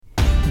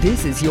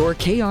This is your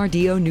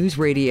KRDO News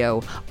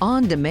Radio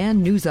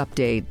on-demand news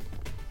update.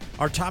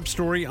 Our top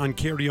story on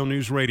KRDO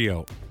News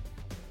Radio.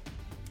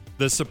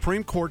 The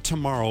Supreme Court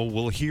tomorrow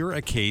will hear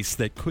a case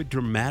that could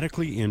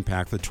dramatically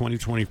impact the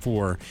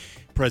 2024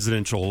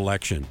 presidential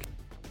election.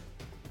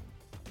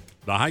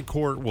 The High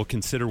Court will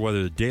consider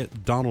whether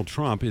Donald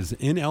Trump is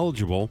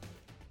ineligible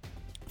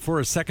for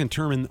a second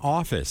term in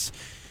office.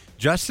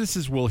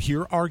 Justices will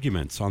hear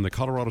arguments on the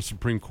Colorado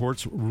Supreme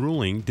Court's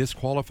ruling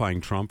disqualifying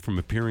Trump from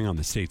appearing on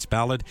the state's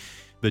ballot.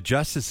 The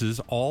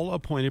justices, all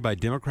appointed by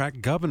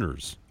Democrat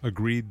governors,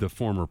 agreed the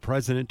former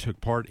president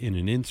took part in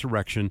an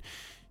insurrection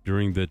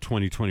during the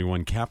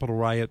 2021 Capitol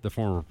riot. The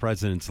former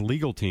president's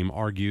legal team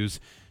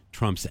argues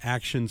Trump's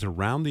actions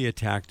around the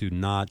attack do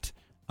not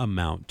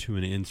amount to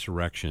an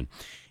insurrection.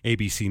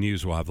 ABC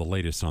News will have the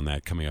latest on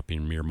that coming up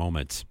in mere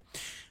moments.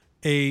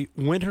 A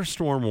winter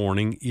storm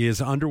warning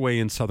is underway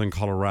in southern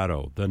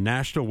Colorado. The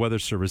National Weather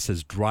Service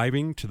says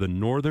driving to the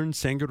northern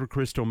Sangre de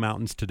Cristo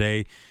Mountains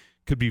today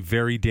could be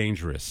very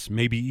dangerous,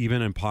 maybe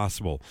even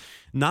impossible.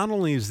 Not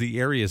only is the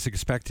area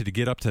expected to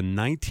get up to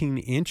 19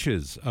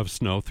 inches of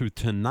snow through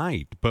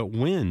tonight, but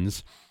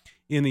winds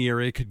in the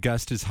area could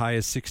gust as high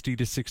as 60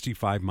 to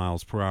 65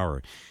 miles per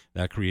hour.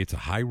 That creates a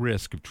high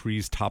risk of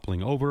trees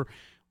toppling over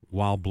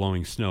while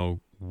blowing snow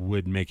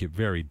would make it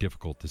very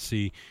difficult to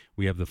see.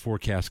 We have the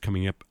forecast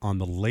coming up on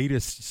the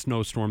latest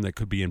snowstorm that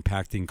could be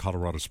impacting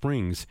Colorado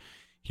Springs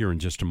here in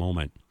just a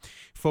moment.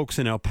 Folks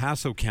in El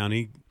Paso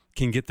County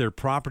can get their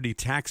property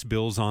tax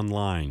bills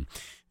online.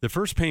 The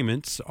first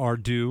payments are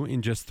due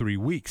in just 3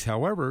 weeks.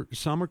 However,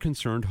 some are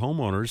concerned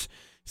homeowners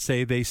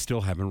say they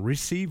still haven't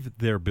received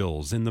their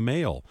bills in the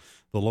mail.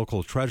 The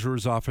local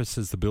treasurer's office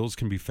says the bills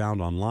can be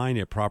found online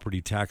at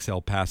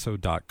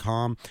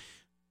propertytaxelpaso.com.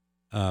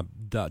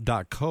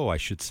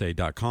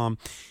 .com.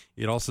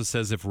 It also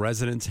says if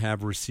residents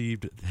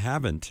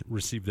haven't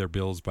received their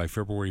bills by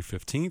February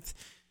 15th,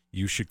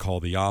 you should call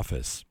the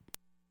office.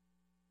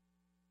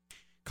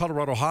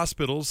 Colorado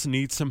hospitals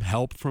need some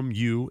help from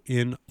you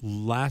in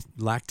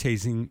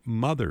lactating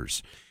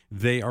mothers.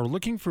 They are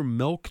looking for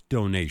milk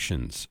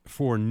donations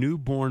for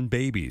newborn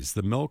babies,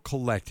 the milk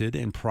collected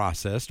and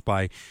processed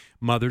by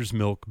Mother's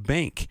Milk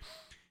Bank.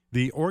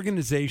 The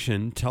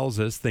organization tells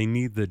us they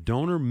need the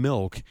donor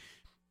milk.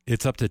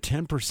 It's up to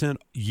 10%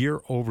 year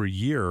over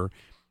year,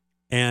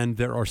 and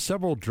there are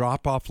several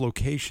drop-off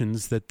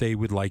locations that they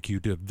would like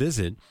you to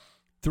visit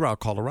throughout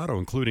Colorado,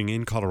 including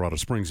in Colorado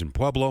Springs and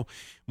Pueblo.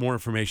 More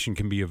information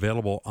can be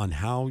available on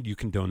how you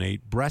can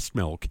donate breast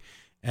milk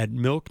at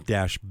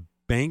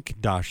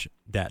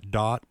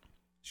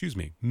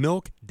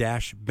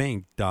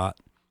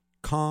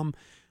milk-bank.com.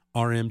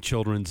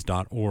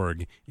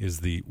 rmchildrens.org is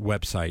the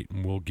website,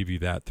 and we'll give you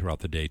that throughout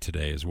the day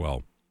today as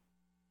well.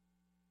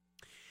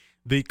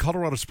 The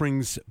Colorado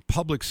Springs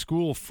Public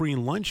School free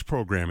lunch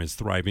program is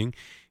thriving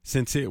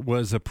since it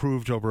was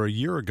approved over a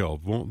year ago.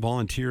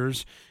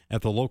 Volunteers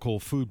at the local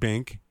food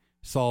bank,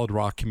 Solid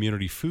Rock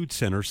Community Food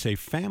Center, say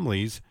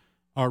families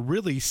are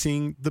really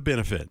seeing the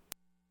benefit.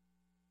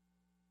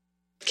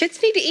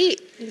 Kids need to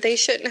eat. They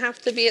shouldn't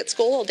have to be at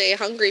school all day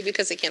hungry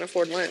because they can't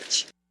afford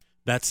lunch.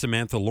 That's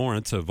Samantha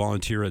Lawrence, a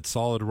volunteer at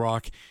Solid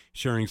Rock,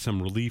 sharing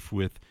some relief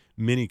with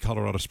many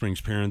Colorado Springs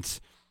parents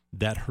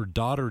that her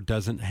daughter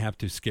doesn't have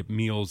to skip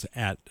meals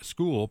at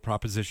school.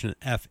 Proposition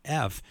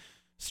FF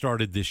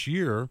started this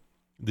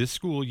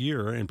school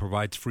year, and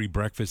provides free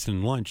breakfast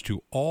and lunch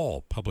to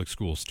all public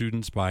school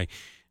students by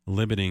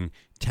limiting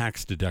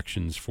tax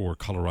deductions for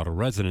Colorado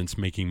residents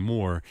making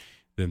more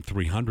than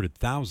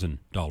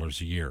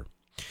 $300,000 a year.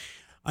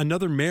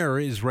 Another mayor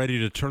is ready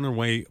to turn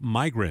away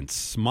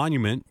migrants.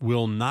 Monument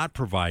will not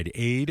provide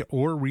aid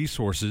or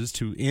resources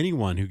to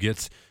anyone who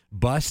gets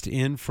bussed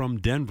in from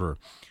Denver.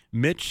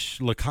 Mitch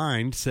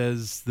LeKind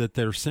says that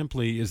there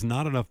simply is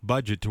not enough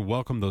budget to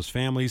welcome those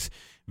families,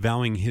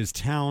 vowing his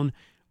town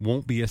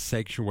won't be a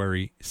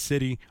sanctuary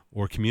city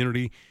or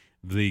community.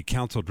 The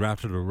council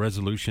drafted a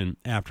resolution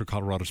after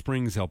Colorado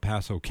Springs, El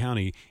Paso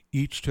County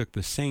each took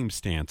the same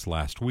stance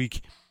last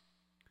week.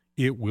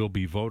 It will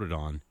be voted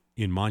on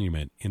in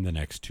Monument in the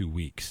next 2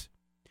 weeks.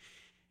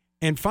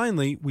 And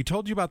finally, we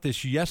told you about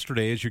this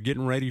yesterday as you're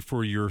getting ready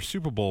for your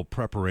Super Bowl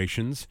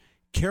preparations.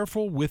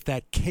 Careful with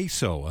that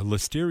queso. A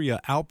listeria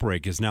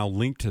outbreak is now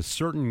linked to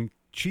certain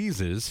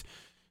cheeses.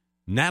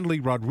 Natalie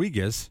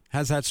Rodriguez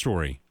has that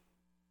story.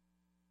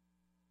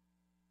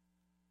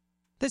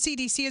 The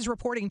CDC is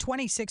reporting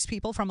 26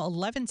 people from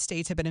 11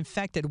 states have been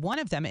infected, one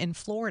of them in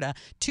Florida.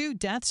 2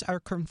 deaths are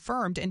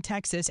confirmed in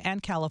Texas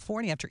and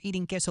California after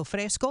eating queso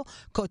fresco,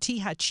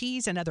 cotija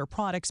cheese, and other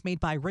products made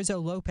by Rizzo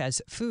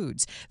Lopez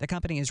Foods. The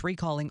company is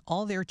recalling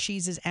all their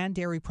cheeses and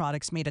dairy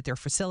products made at their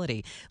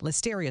facility.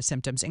 Listeria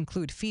symptoms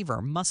include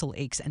fever, muscle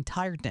aches, and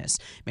tiredness.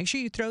 Make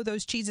sure you throw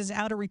those cheeses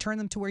out or return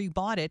them to where you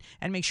bought it,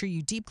 and make sure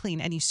you deep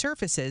clean any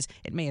surfaces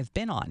it may have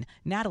been on.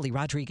 Natalie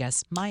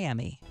Rodriguez,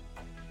 Miami.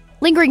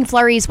 Lingering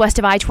flurries west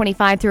of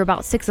I-25 through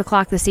about 6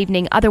 o'clock this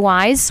evening.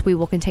 Otherwise, we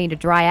will continue to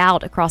dry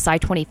out across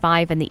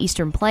I-25 and the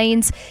eastern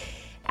plains.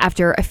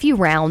 after a few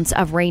rounds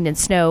of rain and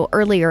snow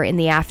earlier in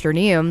the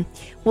afternoon.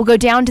 We'll go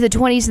down to the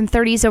 20s and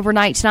 30s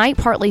overnight tonight,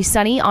 partly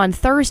sunny on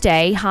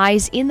Thursday,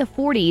 highs in the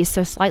 40s,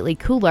 so slightly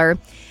cooler.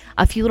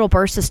 A few little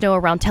bursts of snow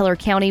around Teller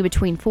County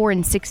between 4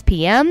 and 6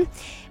 p.m.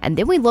 And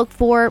then we look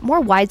for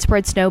more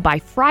widespread snow by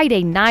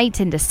Friday night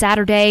into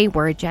Saturday,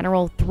 where a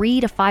general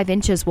 3 to 5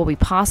 inches will be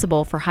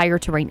possible for higher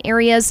terrain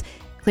areas,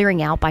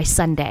 clearing out by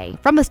Sunday.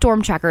 From the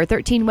Storm Tracker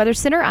 13 Weather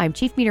Center, I'm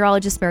Chief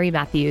Meteorologist Mary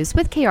Matthews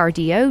with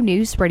KRDO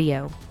News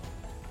Radio.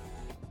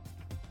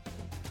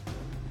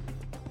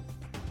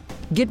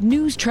 Get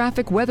news,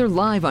 traffic, weather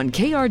live on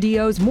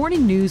KRDO's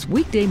Morning News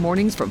weekday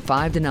mornings from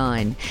 5 to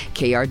 9.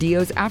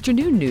 KRDO's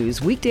Afternoon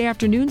News weekday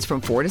afternoons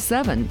from 4 to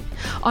 7.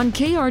 On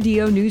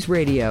KRDO News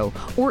Radio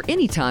or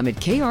anytime at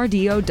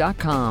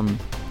krdo.com.